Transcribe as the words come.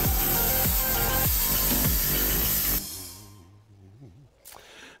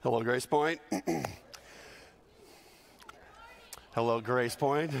Hello, GracePoint. Hello,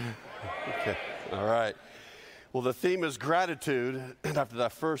 GracePoint. Okay, all right. Well, the theme is gratitude. And after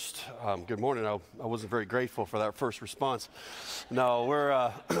that first, good morning, I wasn't very grateful for that first response. No,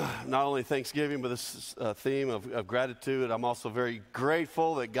 we're not only Thanksgiving, but this theme of gratitude. I'm also very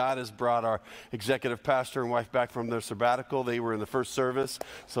grateful that God has brought our executive pastor and wife back from their sabbatical. They were in the first service,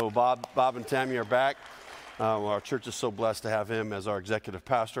 so Bob and Tammy are back. Our church is so blessed to have him as our executive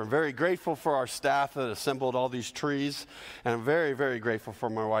pastor. I'm very grateful for our staff that assembled all these trees, and I'm very, very grateful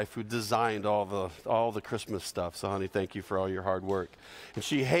for my wife who designed all the Christmas stuff. So, honey, thank you for all your hard work. And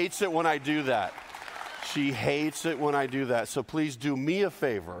she hates it when I do that. She hates it when I do that. So please do me a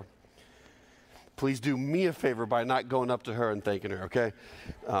favor. Please do me a favor by not going up to her and thanking her, okay?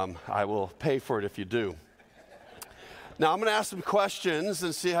 I will pay for it if you do. Now, I'm going to ask some questions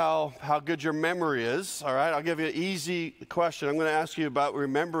and see how good your memory is, all right? I'll give you an easy question. I'm going to ask you about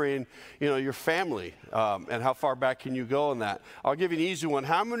remembering, your family and how far back can you go on that. I'll give you an easy one.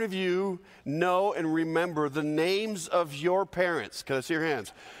 How many of you know and remember the names of your parents? Can I see your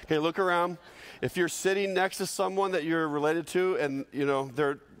hands? Okay, look around. If you're sitting next to someone that you're related to and,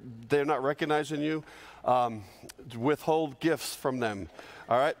 they're not recognizing you, withhold gifts from them,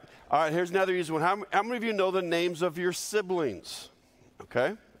 all right? All right, here's another easy one. How many of you know the names of your siblings?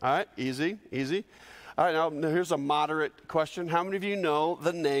 Okay, all right, easy. All right, now here's a moderate question. How many of you know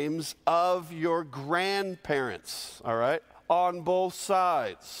the names of your grandparents? All right, on both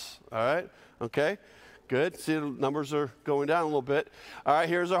sides. All right, okay, good. See, the numbers are going down a little bit. All right,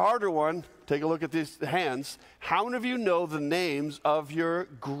 here's a harder one. Take a look at these hands. How many of you know the names of your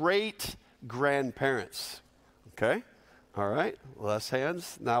great-grandparents? Okay. All right, less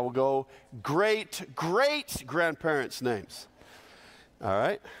hands. Now we'll go great-great-grandparents' names. All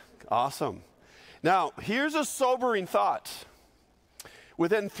right, awesome. Now, here's a sobering thought.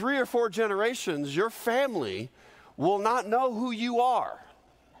 Within 3 or 4 generations, your family will not know who you are.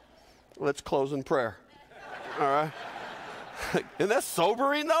 Let's close in prayer. All right. Isn't that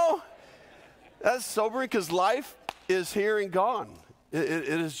sobering, though? That's sobering because life is here and gone. It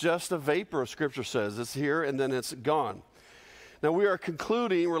is just a vapor, Scripture says. It's here and then it's gone. Now, we're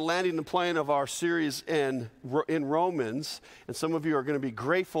landing the plane of our series in Romans, and some of you are going to be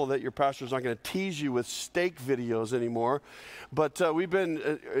grateful that your pastor's not going to tease you with steak videos anymore. But we've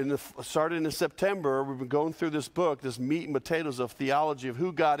been, starting in September, we've been going through this book, this meat and potatoes of theology of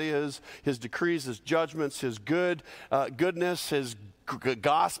who God is, His decrees, His judgments, His goodness, His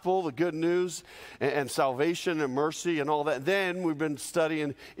gospel, the good news, and salvation and mercy and all that. And then we've been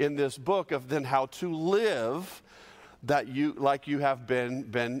studying in this book of then how to live that you have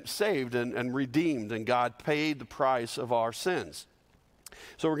been saved and redeemed, and God paid the price of our sins.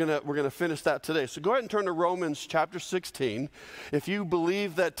 So we're gonna finish that today. So go ahead and turn to Romans chapter 16. If you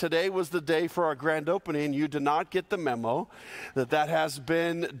believe that today was the day for our grand opening, you did not get the memo that has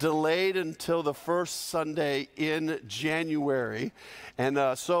been delayed until the first Sunday in January. And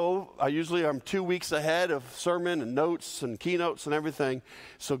so I'm 2 weeks ahead of sermon and notes and keynotes and everything.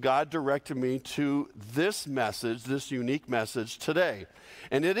 So God directed me to this message, this unique message today.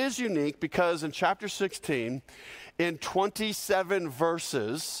 And it is unique because in chapter 16, in 27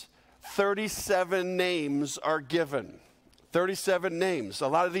 verses, 37 names are given. 37 names. A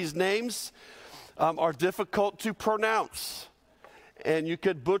lot of these names are difficult to pronounce, and you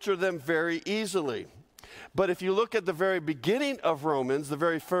could butcher them very easily. But if you look at the very beginning of Romans, the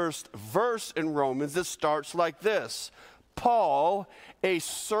very first verse in Romans, it starts like this: Paul, a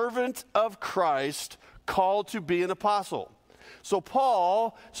servant of Christ, called to be an apostle. So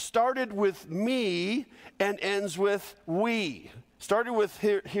Paul started with me and ends with we. Started with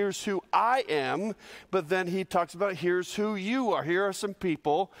here's who I am, but then he talks about here's who you are. Here are some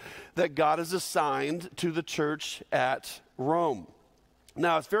people that God has assigned to the church at Rome.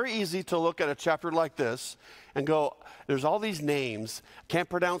 Now, it's very easy to look at a chapter like this and go, there's all these names, can't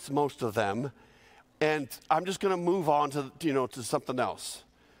pronounce most of them, and I'm just going to move on to something else.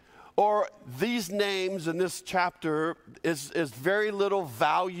 Or these names in this chapter is very little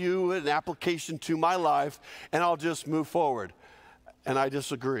value and application to my life, and I'll just move forward. And I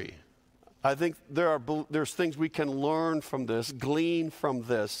disagree. I think there's things we can learn from this, glean from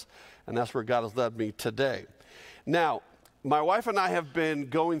this, and that's where God has led me today. Now, my wife and I have been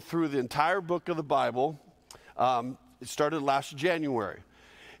going through the entire book of the Bible. It started last January.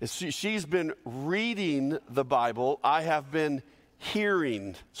 She's been reading the Bible. I have been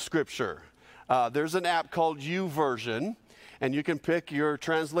hearing Scripture. There's an app called YouVersion, and you can pick your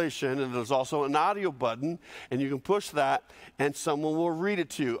translation, and there's also an audio button, and you can push that, and someone will read it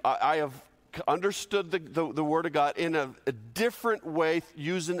to you. I have understood the Word of God in a different way,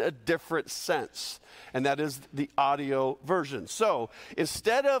 using a different sense, and that is the audio version. So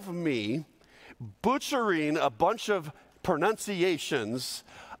instead of me butchering a bunch of pronunciations,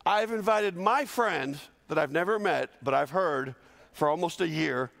 I've invited my friend that I've never met, but I've heard for almost a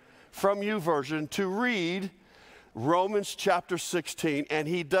year from YouVersion to read Romans chapter 16, and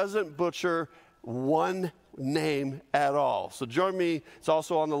he doesn't butcher one name at all. So join me, it's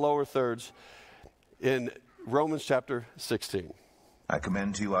also on the lower thirds, in Romans chapter 16. I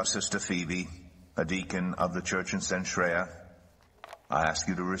commend to you our sister Phoebe, a deacon of the church in Cenchrea. I ask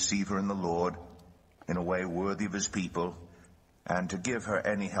you to receive her in the Lord in a way worthy of his people, and to give her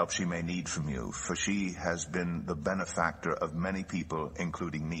any help she may need from you, for she has been the benefactor of many people,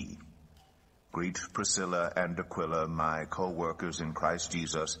 including me. Greet Priscilla and Aquila, my co-workers in Christ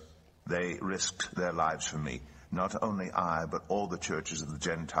Jesus. They risked their lives for me. Not only I, but all the churches of the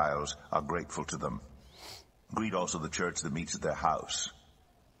Gentiles are grateful to them. Greet also the church that meets at their house.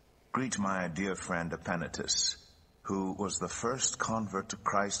 Greet my dear friend Epaphras, who was the first convert to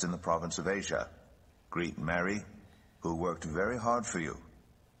Christ in the province of Asia. Greet Mary, who worked very hard for you.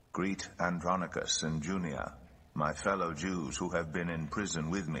 Greet Andronicus and Junia, my fellow Jews who have been in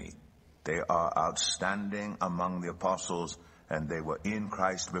prison with me. They are outstanding among the apostles, and they were in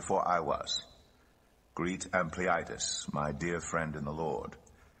Christ before I was. Greet Ampliatus, my dear friend in the Lord.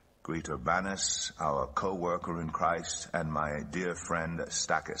 Greet Urbanus, our co-worker in Christ, and my dear friend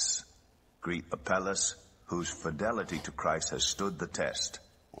Stachys. Greet Apelles, whose fidelity to Christ has stood the test.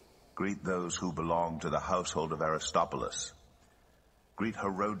 Greet those who belong to the household of Aristobulus. Greet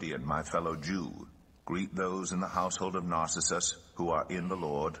Herodian, my fellow Jew. Greet those in the household of Narcissus who are in the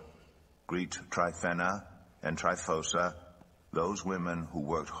Lord. Greet Tryphena and Tryphosa, those women who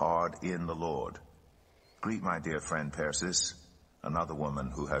worked hard in the Lord. Greet my dear friend Persis, another woman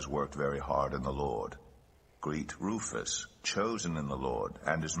who has worked very hard in the Lord. Greet Rufus, chosen in the Lord,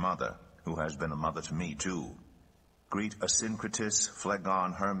 and his mother, who has been a mother to me too. Greet Asyncritus,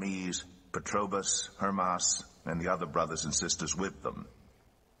 Phlegon, Hermes, Petrobus, Hermas, and the other brothers and sisters with them.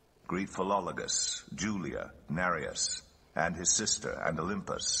 Greet Philologus, Julia, Nereus, and his sister, and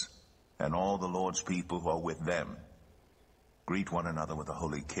Olympus, and all the Lord's people who are with them. Greet one another with a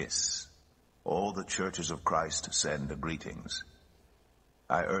holy kiss. All the churches of Christ send greetings.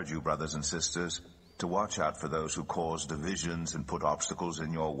 I urge you, brothers and sisters, to watch out for those who cause divisions and put obstacles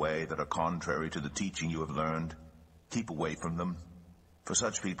in your way that are contrary to the teaching you have learned. Keep away from them, for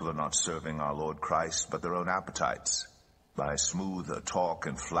such people are not serving our Lord Christ, but their own appetites. By smooth talk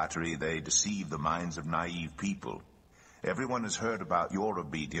and flattery, they deceive the minds of naive people. Everyone has heard about your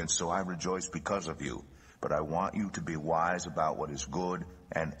obedience, so I rejoice because of you. But I want you to be wise about what is good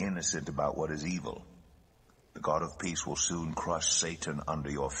and innocent about what is evil. The God of peace will soon crush Satan under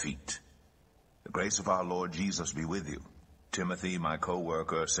your feet. The grace of our Lord Jesus be with you. Timothy, my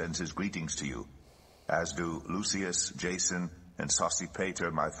co-worker, sends his greetings to you, as do Lucius, Jason, and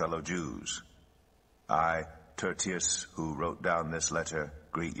Sosipater, my fellow Jews. I, Tertius, who wrote down this letter,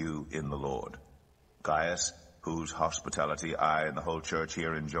 greet you in the Lord. Gaius, whose hospitality I and the whole church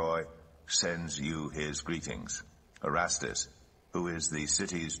here enjoy, sends you his greetings. Erastus, who is the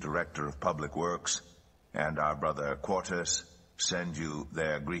city's director of public works, and our brother Quartus, send you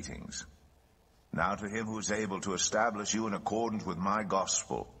their greetings. Now to him who is able to establish you in accordance with my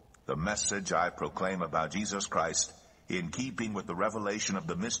gospel, the message I proclaim about Jesus Christ, in keeping with the revelation of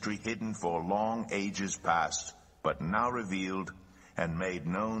the mystery hidden for long ages past, but now revealed and made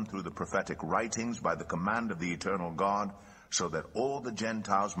known through the prophetic writings by the command of the eternal God, so that all the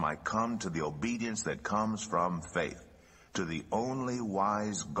Gentiles might come to the obedience that comes from faith. To the only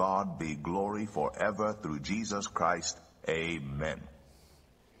wise God be glory forever through Jesus Christ. Amen.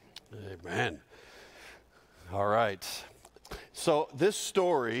 Amen. All right. So this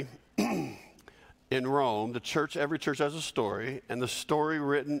story in Rome, the church, every church has a story, and the story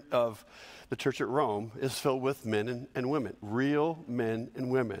written of the church at Rome is filled with men and women, real men and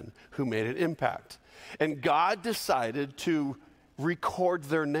women who made an impact. And God decided to record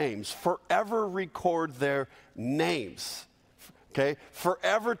their names, forever record their names, okay?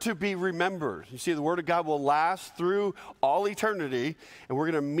 Forever to be remembered. You see, the Word of God will last through all eternity, and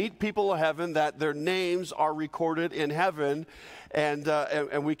we're going to meet people of heaven that their names are recorded in heaven,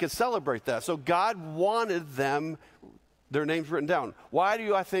 and we can celebrate that. So God wanted their names written down. Why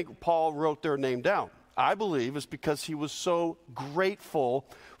do I think Paul wrote their name down? I believe it's because he was so grateful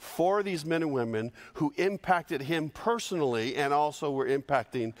for these men and women who impacted him personally and also were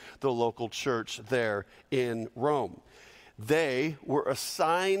impacting the local church there in Rome. They were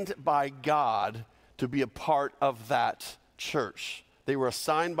assigned by God to be a part of that church. They were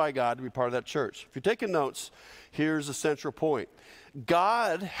assigned by God to be part of that church. If you're taking notes, here's a central point.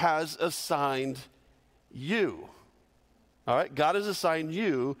 God has assigned you. All right? God has assigned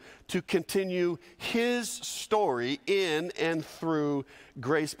you to continue his story in and through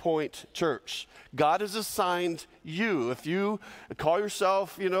GracePoint Church. God has assigned you. If you call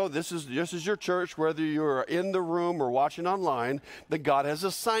yourself, this is your church, whether you're in the room or watching online, that God has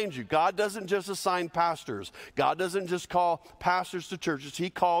assigned you. God doesn't just assign pastors. God doesn't just call pastors to churches. He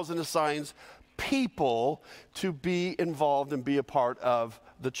calls and assigns people to be involved and be a part of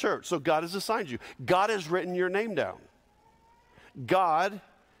the church. So God has assigned you. God has written your name down. God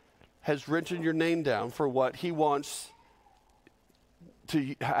has written your name down for what he wants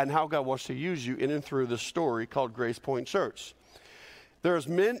to, and how God wants to use you in and through this story called GracePoint Church. There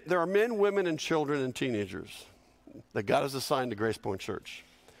are men, women, and children and teenagers that God has assigned to GracePoint Church.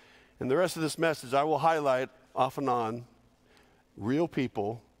 In the rest of this message, I will highlight off and on real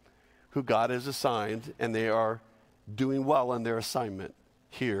people who God has assigned, and they are doing well in their assignment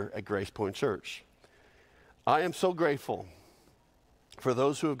here at GracePoint Church. I am so grateful for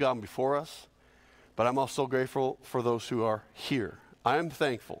those who have gone before us, but I'm also grateful for those who are here. I am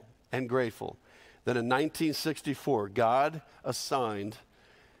thankful and grateful that in 1964, God assigned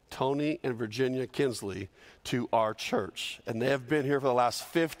Tony and Virginia Kinsley to our church, and they have been here for the last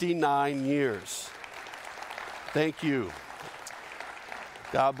 59 years. Thank you.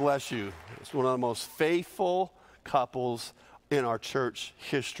 God bless you. It's one of the most faithful couples in our church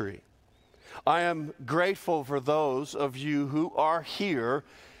history. I am grateful for those of you who are here,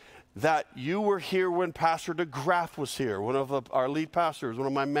 that you were here when Pastor DeGraff was here, one of our lead pastors, one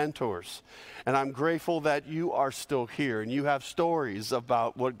of my mentors. And I'm grateful that you are still here and you have stories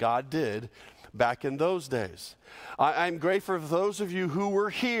about what God did back in those days. I'm grateful for those of you who were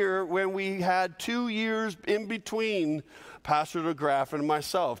here when we had 2 years in between Pastor DeGraff and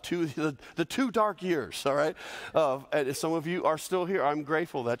myself, the 2 dark years, all right? And some of you are still here. I'm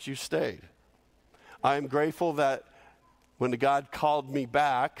grateful that you stayed. I'm grateful that when God called me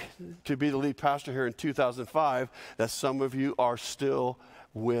back to be the lead pastor here in 2005, that some of you are still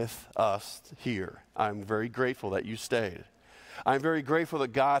with us here. I'm very grateful that you stayed. I'm very grateful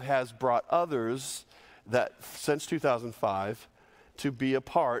that God has brought others that since 2005 to be a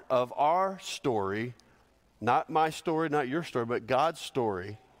part of our story, not my story, not your story, but God's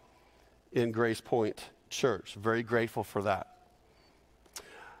story in GracePoint Church. Very grateful for that.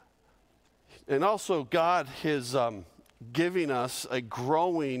 And also, God is giving us a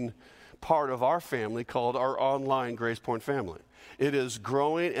growing part of our family called our online GracePoint family. It is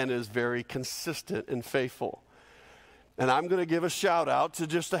growing and is very consistent and faithful. And I'm going to give a shout out to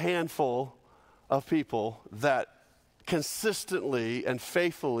just a handful of people that consistently and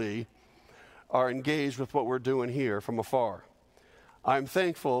faithfully are engaged with what we're doing here from afar. I'm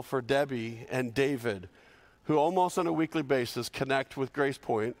thankful for Debbie and David, who almost on a weekly basis connect with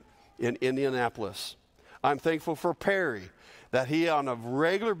GracePoint in Indianapolis. I'm thankful for Perry, that he on a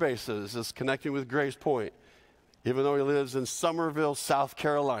regular basis is connecting with GracePoint, even though he lives in Summerville, South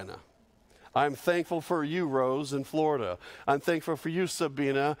Carolina. I'm thankful for you, Rose, in Florida. I'm thankful for you,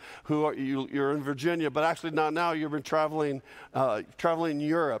 Sabina, you're in Virginia, but actually not now. You've been traveling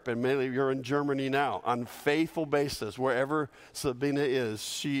Europe, and mainly you're in Germany now. On a faithful basis, wherever Sabina is,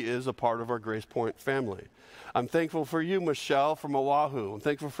 she is a part of our GracePoint family. I'm thankful for you, Michelle from Oahu. I'm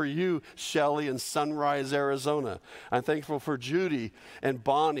thankful for you, Shelly in Sunrise, Arizona. I'm thankful for Judy and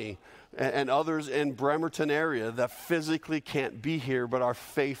Bonnie and others in Bremerton area that physically can't be here but are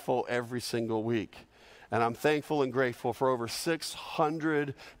faithful every single week. And I'm thankful and grateful for over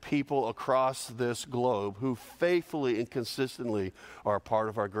 600 people across this globe who faithfully and consistently are a part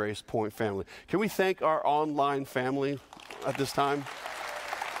of our GracePoint family. Can we thank our online family at this time?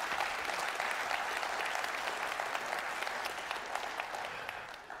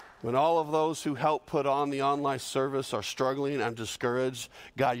 When all of those who help put on the online service are struggling, I'm discouraged.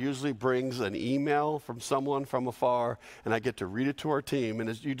 God usually brings an email from someone from afar, and I get to read it to our team, and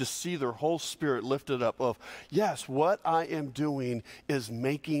as you just see their whole spirit lifted up of, yes, what I am doing is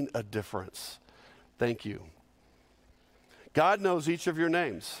making a difference. Thank you. God knows each of your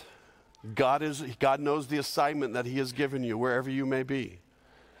names. God knows the assignment that he has given you wherever you may be.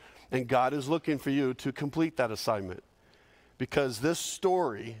 And God is looking for you to complete that assignment, because this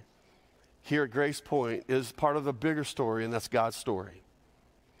story here at GracePoint is part of the bigger story, and that's God's story.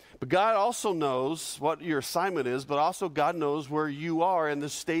 But God also knows what your assignment is, but also God knows where you are in the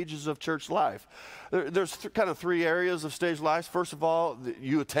stages of church life. There's kind of 3 areas of stage life. First of all,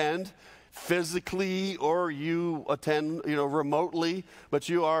 you attend physically or you attend, remotely, but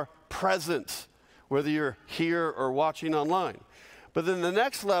you are present, whether you're here or watching online. But then the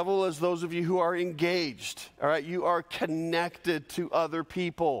next level is those of you who are engaged, all right? You are connected to other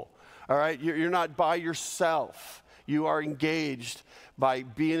people, all right? You're not by yourself. You are engaged by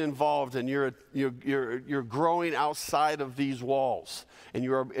being involved, and you're growing outside of these walls, and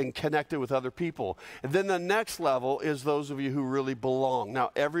you're connected with other people. And then the next level is those of you who really belong.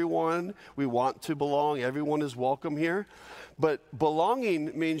 Now, everyone, we want to belong. Everyone is welcome here. But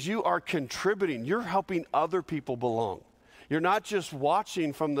belonging means you are contributing. You're helping other people belong. You're not just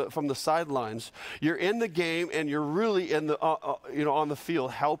watching from the sidelines. You're in the game, and you're really in the on the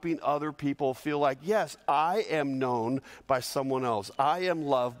field, helping other people feel like, yes, I am known by someone else. I am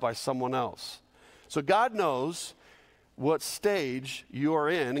loved by someone else. So God knows what stage you are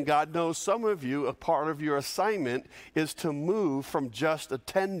in, and God knows some of you, a part of your assignment is to move from just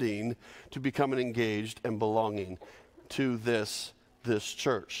attending to becoming engaged and belonging to this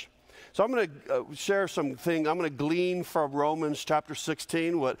church. So I'm going to share something. I'm going to glean from Romans chapter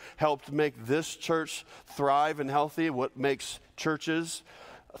 16, what helped make this church thrive and healthy, what makes churches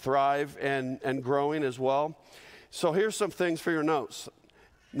thrive and growing as well. So here's some things for your notes.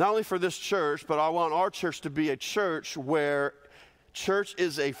 Not only for this church, but I want our church to be a church where church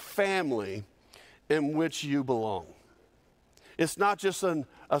is a family in which you belong. It's not just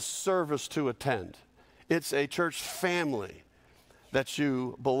a service to attend. It's a church family that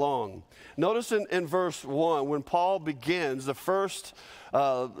you belong. Notice in verse 1, when Paul begins, the first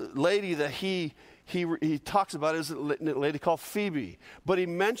lady that he talks about is a lady called Phoebe. But he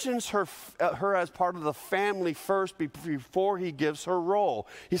mentions her as part of the family first before he gives her role.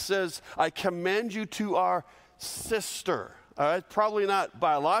 He says, I commend you to our sister. All right, probably not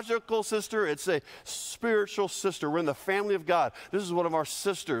biological sister, it's a spiritual sister. We're in the family of God. This is one of our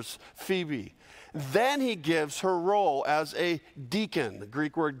sisters, Phoebe. Then he gives her role as a deacon. The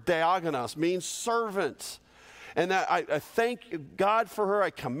Greek word diakonos means servant. And that I thank God for her. I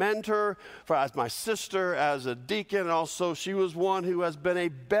commend her as my sister, as a deacon. And also she was one who has been a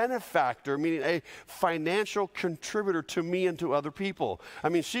benefactor, meaning a financial contributor to me and to other people. I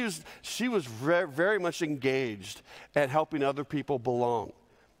mean, she was very much engaged at helping other people belong.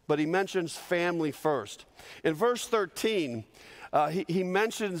 But he mentions family first. In verse 13, he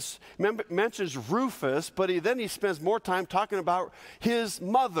mentions Rufus, but then he spends more time talking about his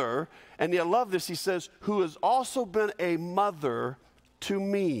mother. And I love this. He says, who has also been a mother to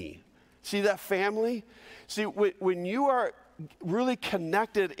me. See that family? See, when you are really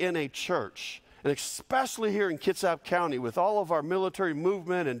connected in a church, and especially here in Kitsap County with all of our military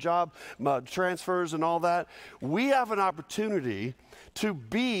movement and job transfers and all that, we have an opportunity to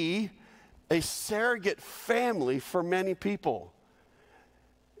be a surrogate family for many people.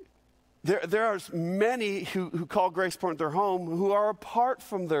 There are many who call GracePoint their home who are apart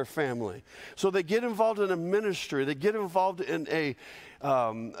from their family. So they get involved in a ministry. They get involved in a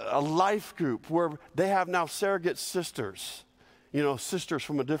life group where they have now surrogate sisters. Sisters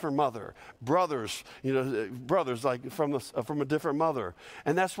from a different mother, brothers, brothers like from a different mother.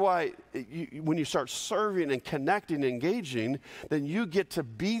 And that's why when you start serving and connecting, engaging, then you get to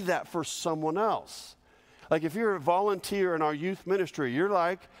be that for someone else. Like if you're a volunteer in our youth ministry, you're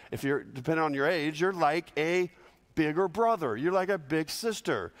like, depending on your age, you're like a bigger brother. You're like a big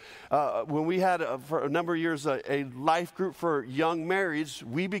sister. When we had, for a number of years, a life group for young marrieds,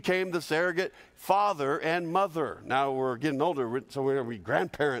 we became the surrogate father and mother. Now we're getting older, so we're going to be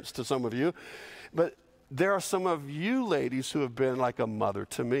grandparents to some of you. But there are some of you ladies who have been like a mother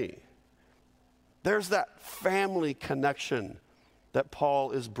to me. There's that family connection that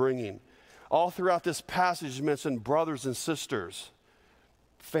Paul is bringing. All throughout this passage, you mentioned brothers and sisters,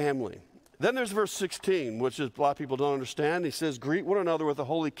 family. Then there's verse 16, which a lot of people don't understand. He says, greet one another with a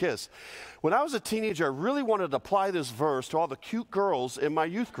holy kiss. When I was a teenager, I really wanted to apply this verse to all the cute girls in my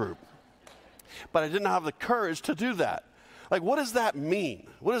youth group. But I didn't have the courage to do that. Like, what does that mean?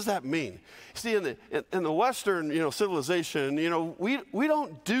 What does that mean? See, in the Western, civilization, we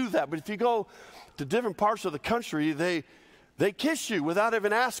don't do that. But if you go to different parts of the country, they kiss you without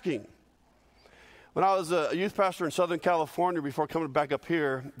even asking. When I was a youth pastor in Southern California before coming back up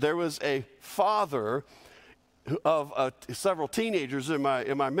here, there was a father of several teenagers in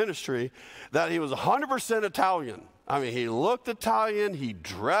my ministry that he was 100% Italian. I mean, he looked Italian, he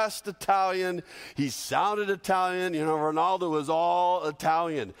dressed Italian, he sounded Italian. Ronaldo was all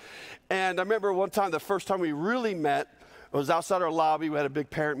Italian. And I remember one time, the first time we really met, It was outside our lobby. We had a big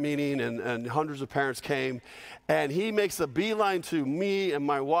parent meeting, and hundreds of parents came. And he makes a beeline to me and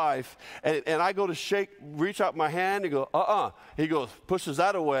my wife. And I go to reach out my hand. And go, He goes, pushes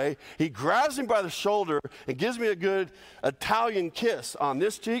that away. He grabs me by the shoulder and gives me a good Italian kiss on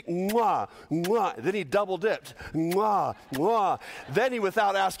this cheek. Mwah, mwah. Then he double dipped. Mwah, mwah. Then he,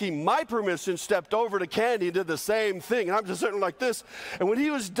 without asking my permission, stepped over to Candy and did the same thing. And I'm just sitting like this. And when he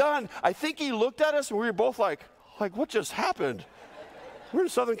was done, I think he looked at us, and we were both like, what just happened? We're in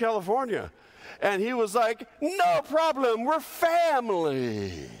Southern California. And he was like, no problem, we're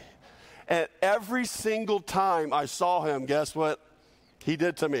family. And every single time I saw him, guess what he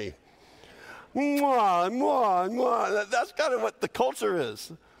did to me? Mwah, mwah, mwah. That's kind of what the culture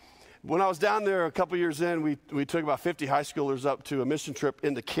is. When I was down there a couple years in, we took about 50 high schoolers up to a mission trip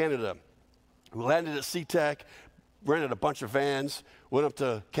into Canada. We landed at SeaTech, rented a bunch of vans, went up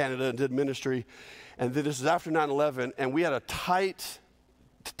to Canada and did ministry. And then this is after 9/11, and we had a tight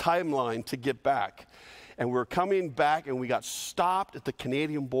timeline to get back. And we were coming back, and we got stopped at the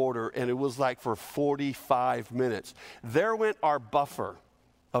Canadian border, and it was like for 45 minutes. There went our buffer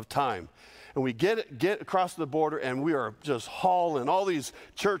of time. And we get across the border, and we are just hauling all these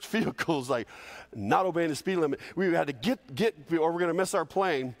church vehicles, like not obeying the speed limit. We had to get, or we're going to miss our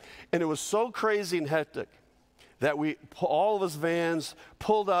plane. And it was so crazy and hectic that all of us vans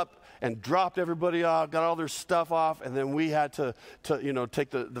pulled up and dropped everybody off, got all their stuff off, and then we had to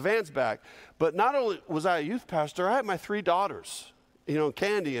take the vans back. But not only was I a youth pastor, I had my 3 daughters,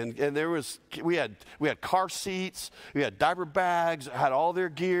 Candy, and we had car seats, we had diaper bags, had all their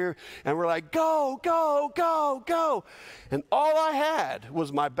gear, and we're like, go, go, go, go. And all I had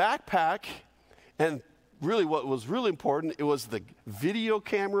was my backpack, and really what was really important, it was the video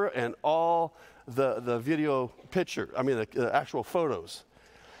camera and all the video picture, the actual photos.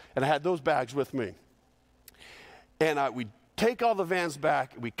 And I had those bags with me. And we take all the vans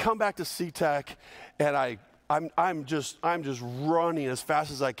back. We come back to SeaTech, and I'm just running as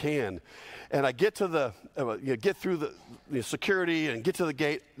fast as I can. And I get to get through the security and get to the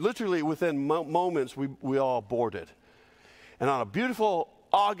gate. Literally within moments, we all boarded. And on a beautiful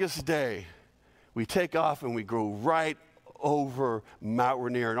August day, we take off and we go right over Mount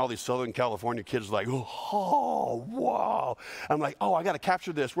Rainier, and all these Southern California kids are like, oh, wow. I'm like, I got to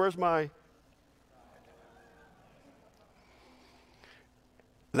capture this. Where's my...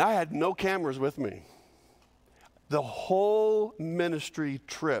 And I had no cameras with me. The whole ministry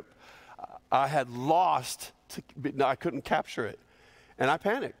trip, I had lost, I couldn't capture it. And I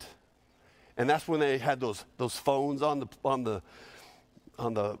panicked. And that's when they had those phones on the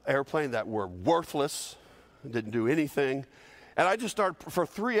airplane that were worthless. Didn't do anything. And I just started, for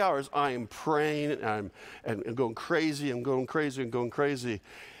 3 hours, I am praying, and I'm going crazy, and going crazy, and going crazy.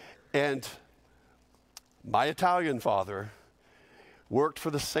 And my Italian father worked for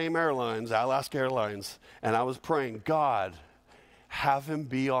the same airlines, Alaska Airlines, and I was praying, God, have him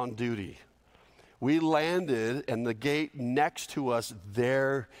be on duty. We landed, and the gate next to us,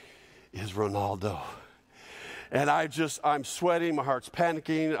 there is Ronaldo. And I'm sweating, my heart's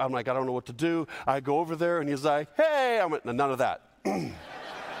panicking. I'm like, I don't know what to do. I go over there, and he's like, hey, none of that. I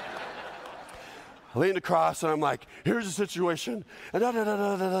leaned across, and I'm like, here's the situation. And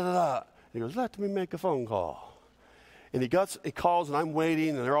da-da-da-da-da-da-da. He goes, let me make a phone call. And he calls, and I'm waiting,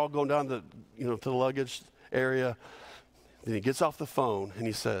 and they're all going down to the luggage area. Then he gets off the phone, and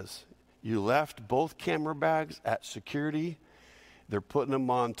he says, you left both camera bags at security. They're putting them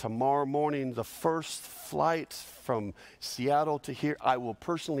on tomorrow morning, the first flight from Seattle to here. I will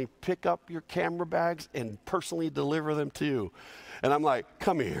personally pick up your camera bags and personally deliver them to you. And I'm like,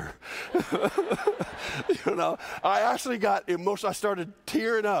 come here. I actually got emotional. I started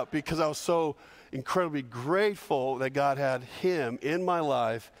tearing up because I was so incredibly grateful that God had him in my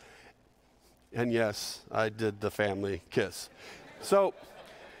life. And yes, I did the family kiss. So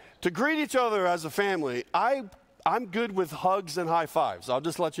to greet each other as a family, I'm good with hugs and high fives. I'll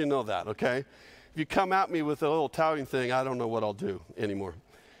just let you know that, okay? If you come at me with a little Italian thing, I don't know what I'll do anymore.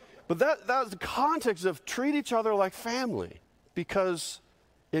 But that was the context of treat each other like family, because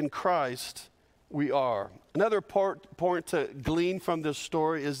in Christ we are. Another point to glean from this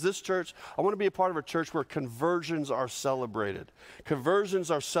story is this church, I want to be a part of a church where conversions are celebrated. Conversions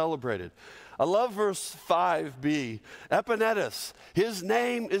are celebrated. I love verse 5b. Epinetus, his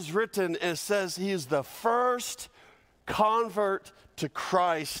name is written, and it says he is the first convert to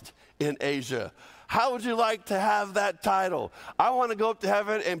Christ in Asia. How would you like to have that title? I want to go up to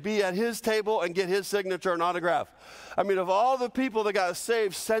heaven and be at his table and get his signature and autograph. Of all the people that got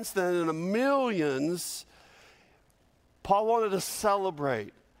saved since then, in the millions, Paul wanted to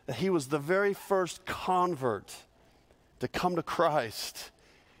celebrate that he was the very first convert to come to Christ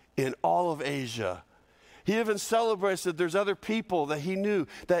in all of Asia. He even celebrates that there's other people that he knew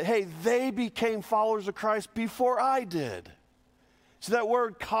that, hey, they became followers of Christ before I did. So that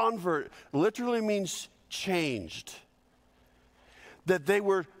word convert literally means changed. That they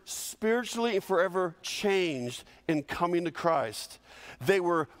were spiritually and forever changed in coming to Christ. They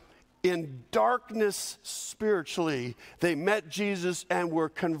were in darkness spiritually. They met Jesus and were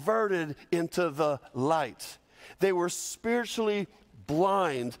converted into the light. They were spiritually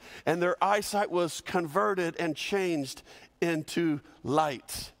blind, and their eyesight was converted and changed into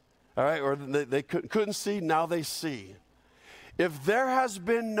light. All right, or they couldn't see, now they see. If there has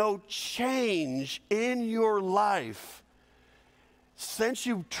been no change in your life since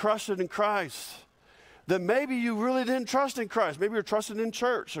you trusted in Christ, then maybe you really didn't trust in Christ. Maybe you're trusting in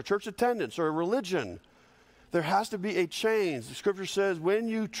church or church attendance or religion. There has to be a change. The scripture says, when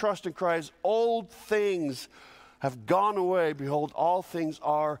you trust in Christ, old things have gone away. Behold, all things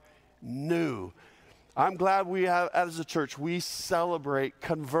are new. I'm glad we have, as a church, we celebrate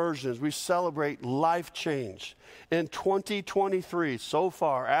conversions. We celebrate life change. In 2023, so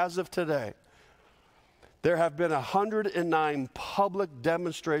far, as of today, there have been 109 public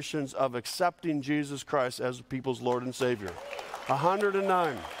demonstrations of accepting Jesus Christ as the people's Lord and Savior.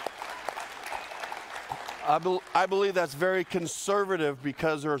 109. I believe that's very conservative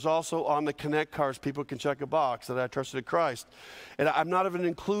because there's also on the Connect cards, people can check a box that I trusted in Christ. And I'm not even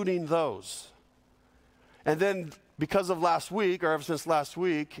including those. And then because of last week, or ever since last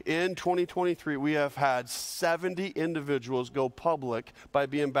week, in 2023, we have had 70 individuals go public by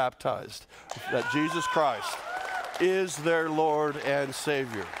being baptized, that Jesus Christ is their Lord and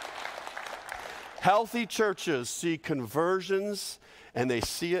Savior. Healthy churches see conversions, and they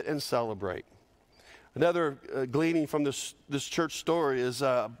see it and celebrate. Another gleaning from this church story is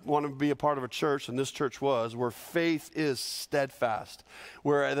want to be a part of a church, and this church was, where faith is steadfast,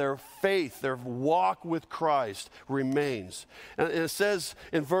 where their faith, their walk with Christ remains. And it says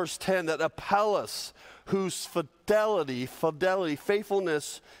in verse 10 that Apollos, whose faithfulness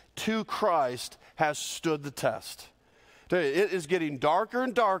to Christ has stood the test. It is getting darker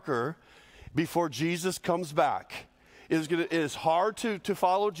and darker before Jesus comes back. It is hard to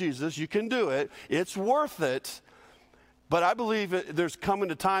follow Jesus. You can do it. It's worth it. But I believe there's coming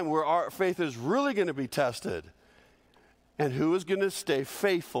a time where our faith is really going to be tested. And who is going to stay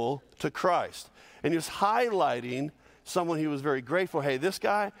faithful to Christ? And he was highlighting someone he was very grateful. Hey, this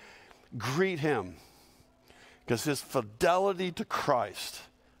guy, greet him. Because his fidelity to Christ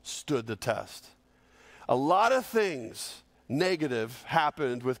stood the test. A lot of things negative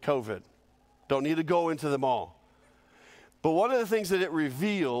happened with COVID. Don't need to go into them all. But one of the things that it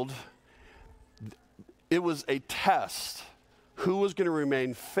revealed, it was a test. Who was going to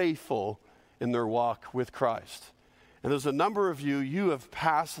remain faithful in their walk with Christ? And there's a number of you have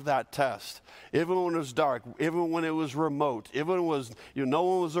passed that test. Even when it was dark, even when it was remote, even when it was, no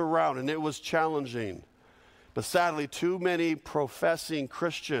one was around and it was challenging. But sadly, too many professing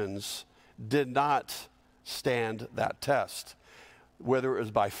Christians did not stand that test. Whether it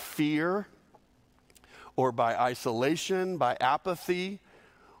was by fear, or by isolation, by apathy,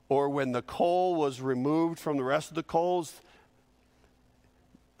 or when the coal was removed from the rest of the coals,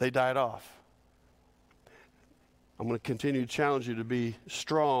 they died off. I'm going to continue to challenge you to be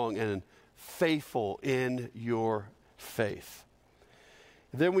strong and faithful in your faith.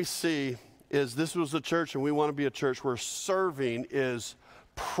 And then we see is this was a church, and we want to be a church where serving is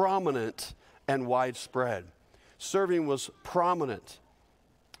prominent and widespread. Serving was prominent.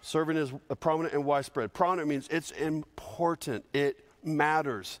 Serving is prominent and widespread. Prominent means it's important, it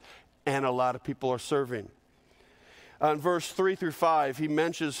matters, and a lot of people are serving. In verse 3 through 5, he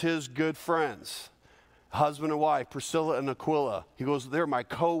mentions his good friends, husband and wife, Priscilla and Aquila. He goes, they're my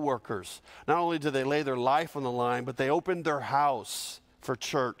co-workers. Not only did they lay their life on the line, but they opened their house for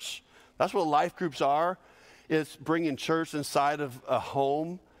church. That's what life groups are. It's bringing church inside of a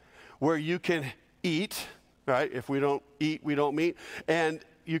home where you can eat, right? If we don't eat, we don't meet. And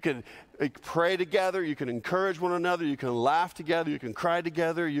you can pray together, you can encourage one another, you can laugh together, you can cry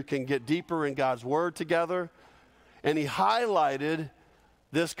together, you can get deeper in God's word together. And he highlighted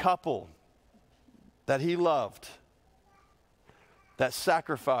this couple that he loved, that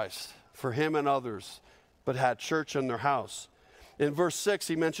sacrificed for him and others, but had church in their house. In verse 6,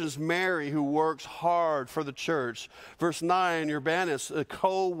 he mentions Mary, who works hard for the church. Verse 9, Urbanus, a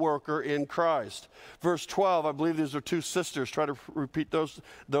co-worker in Christ. Verse 12, I believe these are two sisters. Try to repeat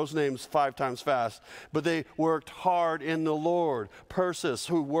those names 5 times fast. But they worked hard in the Lord. Persis,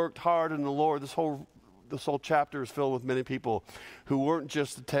 who worked hard in the Lord. This whole chapter is filled with many people who weren't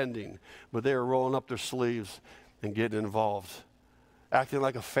just attending, but they were rolling up their sleeves and getting involved, acting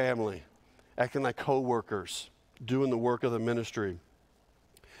like a family, acting like co-workers, doing the work of the ministry.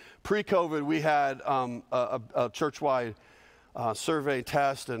 Pre-COVID, we had a church-wide survey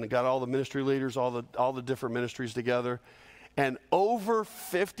test and got all the ministry leaders, all the different ministries together. And over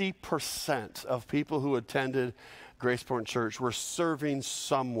 50% of people who attended GracePoint Church were serving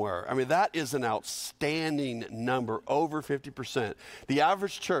somewhere. I mean, that is an outstanding number, over 50%. The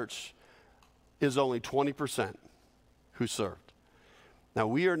average church is only 20% who served. Now,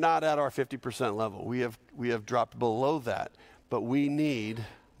 we are not at our 50% level. We have dropped below that, but we need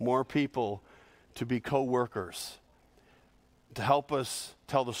more people to be co-workers, to help us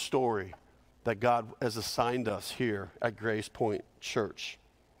tell the story that God has assigned us here at GracePoint Church.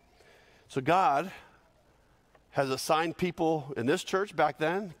 So God has assigned people in this church back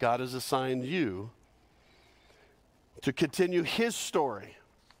then. God has assigned you to continue his story,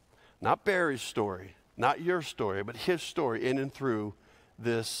 not Barry's story, not your story, but his story in and through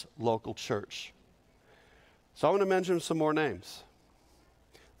this local church. So I want to mention some more names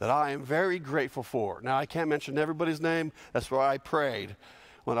that I am very grateful for. Now, I can't mention everybody's name. That's why I prayed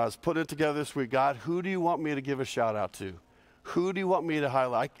when I was putting it together this week. God, who do you want me to give a shout out to? Who do you want me to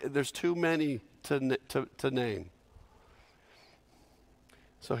highlight? There's too many to name.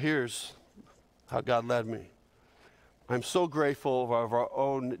 So here's how God led me. I'm so grateful of our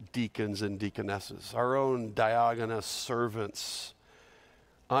own deacons and deaconesses, our own diaconus servants.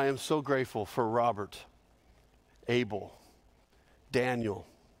 I am so grateful for Robert, Abel, Daniel,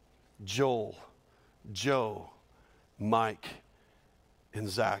 Joel, Joe, Mike, and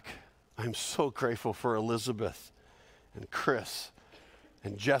Zach. I'm so grateful for Elizabeth and Chris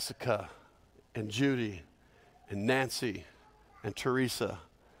and Jessica and Judy and Nancy and Teresa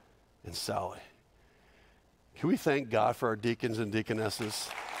and Sally. Can we thank God for our deacons and deaconesses?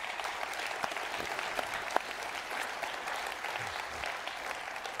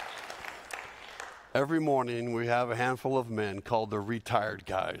 Every morning we have a handful of men called the retired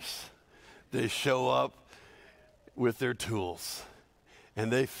guys. They show up with their tools and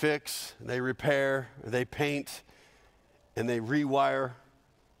they fix, and they repair, and they paint, and they rewire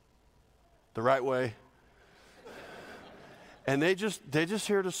the right way. And they're just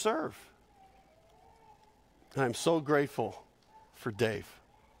here to serve. And I'm so grateful for Dave,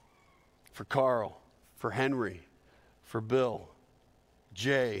 for Carl, for Henry, for Bill,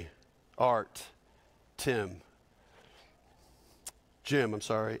 Jay, Art, Jim,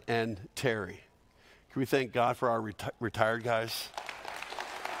 and Terry. Can we thank God for our retired guys?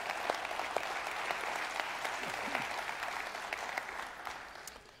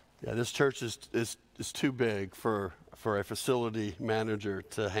 Yeah, this church is too big for a facility manager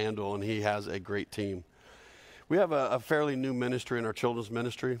to handle, and he has a great team. We have a fairly new ministry in our children's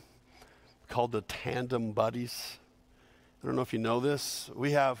ministry called the Tandem Buddies. I don't know if you know this.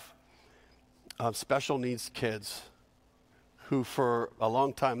 We have special needs kids who for a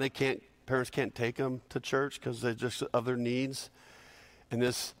long time, parents can't take them to church because they just other needs. And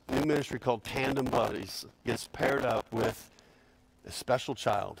this new ministry called Tandem Buddies gets paired up with a special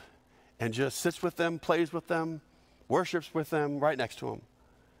child and just sits with them, plays with them, worships with them, right next to them.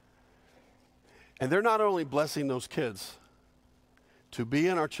 And they're not only blessing those kids to be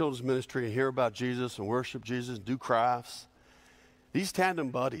in our children's ministry and hear about Jesus and worship Jesus, do crafts. These Tandem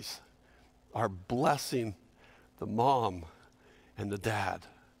Buddies are blessing the mom and the dad,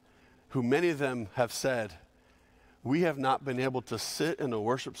 who many of them have said, we have not been able to sit in a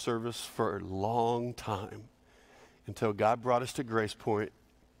worship service for a long time until God brought us to GracePoint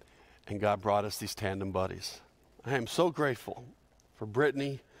and God brought us these Tandem Buddies. I am so grateful for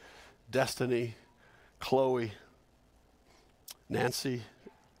Brittany, Destiny, Chloe, Nancy,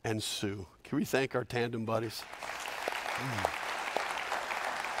 and Sue. Can we thank our Tandem Buddies?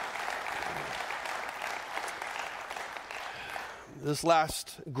 This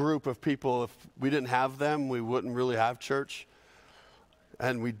last group of people, if we didn't have them, we wouldn't really have church,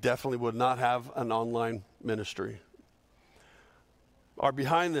 and we definitely would not have an online ministry. Our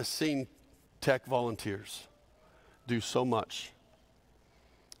behind-the-scene tech volunteers do so much.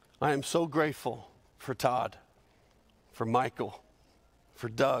 I am so grateful for Todd, for Michael, for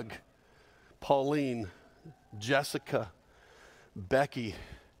Doug, Pauline, Jessica, Becky,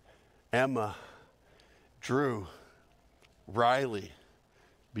 Emma, Drew, Riley,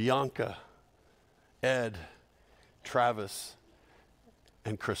 Bianca, Ed, Travis,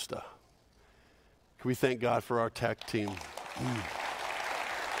 and Krista. Can we thank God for our tech team?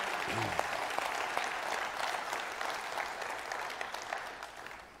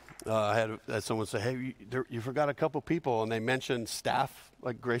 I had someone say, hey, you forgot a couple people, and they mentioned staff,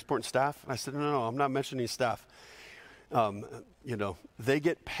 like GracePoint staff. And I said, no, I'm not mentioning staff. They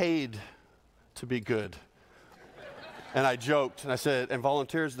get paid to be good. And I joked, and I said, and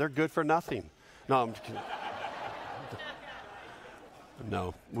volunteers, they're good for nothing. No, I'm just kidding.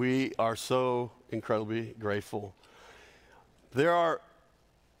 No, we are so incredibly grateful. There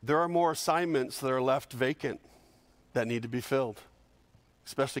are more assignments that are left vacant that need to be filled,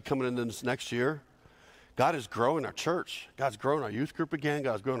 especially coming into this next year. God is growing our church. God's growing our youth group again.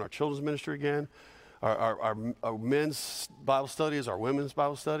 God's growing our children's ministry again. Our men's Bible studies, our women's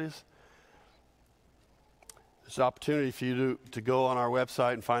Bible studies. It's an opportunity for you to go on our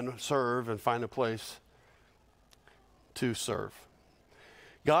website and find a place to serve.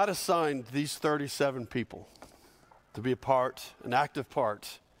 God assigned these 37 people to be an active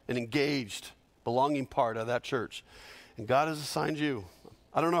part, an engaged, belonging part of that church. And God has assigned you.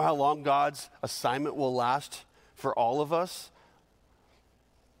 I don't know how long God's assignment will last for all of us,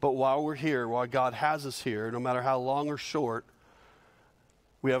 but while we're here, while God has us here, no matter how long or short,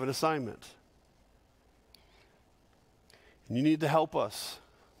 we have an assignment. And you need to help us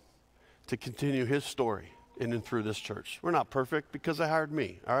to continue his story in and through this church. We're not perfect because they hired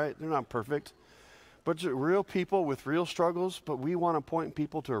me, all right? They're not perfect. But real people with real struggles, but we want to point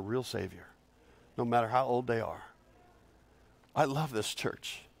people to a real Savior, no matter how old they are. I love this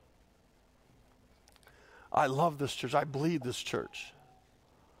church. I love this church. I bleed this church.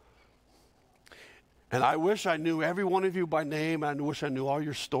 And I wish I knew every one of you by name. I wish I knew all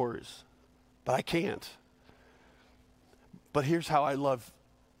your stories, but I can't. But here's how I love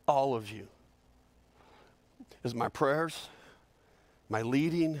all of you. Is my prayers, my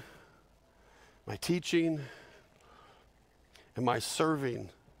leading, my teaching, and my serving,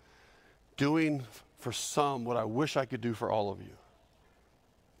 doing for some what I wish I could do for all of you.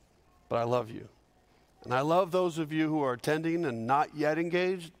 But I love you. And I love those of you who are attending and not yet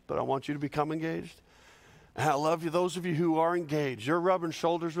engaged, but I want you to become engaged. And I love you, those of you who are engaged. You're rubbing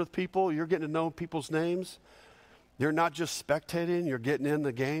shoulders with people. You're getting to know people's names. You're not just spectating. You're getting in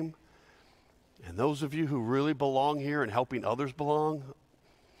the game. And those of you who really belong here and helping others belong,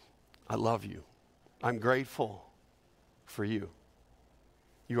 I love you. I'm grateful for you.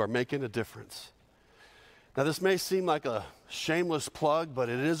 You are making a difference. Now, this may seem like a shameless plug, but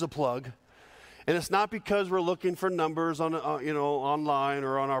it is a plug. And it's not because we're looking for numbers on, online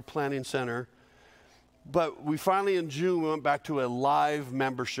or on our planning center. But we finally, in June, we went back to a live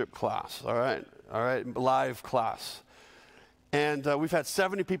membership class, all right, live class. And we've had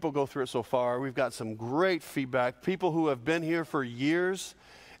 70 people go through it so far. We've got some great feedback, people who have been here for years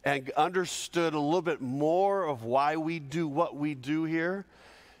and understood a little bit more of why we do what we do here.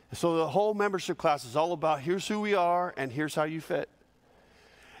 So the whole membership class is all about here's who we are and here's how you fit.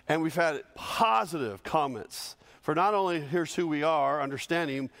 And we've had positive comments for not only here's who we are,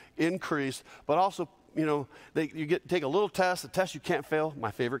 understanding increase, but also you take a little test, a test you can't fail,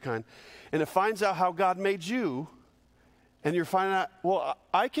 my favorite kind, and it finds out how God made you. And you're finding out, well,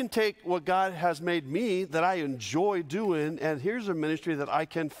 I can take what God has made me that I enjoy doing, and here's a ministry that I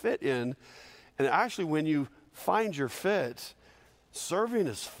can fit in. And actually, when you find your fit, serving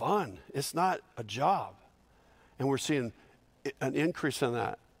is fun. It's not a job. And we're seeing an increase in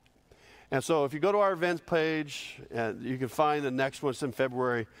that. And so if you go to our events page, and you can find the next one's in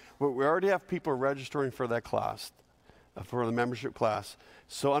February. We already have people registering for that class, for the membership class.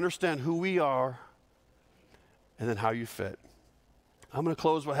 So understand who we are, and then how you fit. I'm going to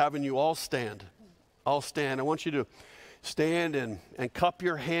close by having you all stand. All stand. I want you to stand and cup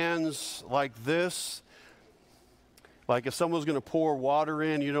your hands like this. Like if someone's going to pour water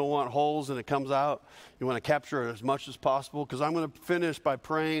in, you don't want holes and it comes out. You want to capture it as much as possible. Because I'm going to finish by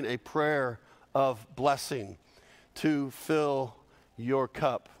praying a prayer of blessing to fill your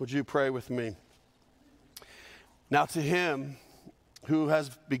cup. Would you pray with me? Now to him who has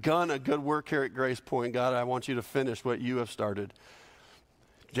begun a good work here at GracePoint, God, I want you to finish what you have started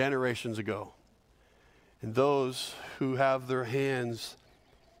generations ago. And those who have their hands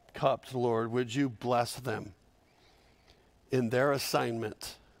cupped, Lord, would you bless them in their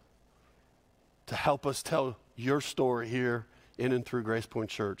assignment to help us tell your story here in and through GracePoint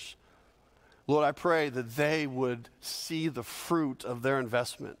Church. Lord, I pray that they would see the fruit of their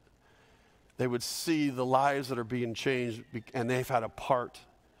investment. They would see the lives that are being changed, and they've had a part.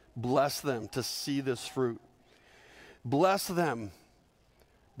 Bless them to see this fruit. Bless them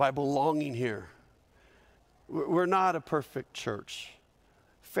by belonging here. We're not a perfect church.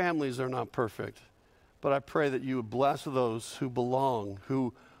 Families are not perfect. But I pray that you would bless those who belong,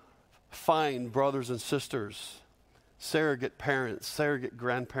 who find brothers and sisters, surrogate parents, surrogate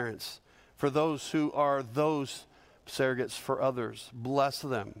grandparents, for those who are those surrogates for others. Bless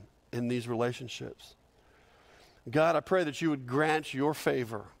them in these relationships. God, I pray that you would grant your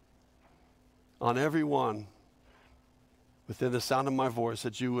favor on everyone within the sound of my voice,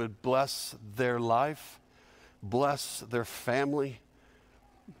 that you would bless their life, bless their family,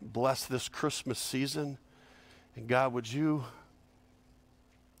 bless this Christmas season. And God, would you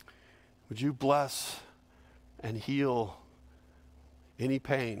bless and heal any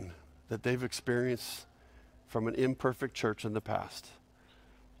pain that they've experienced from an imperfect church in the past.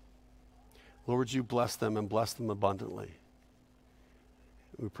 Lord, would you bless them and bless them abundantly.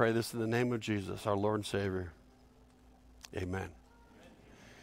 We pray this in the name of Jesus, our Lord and Savior. Amen.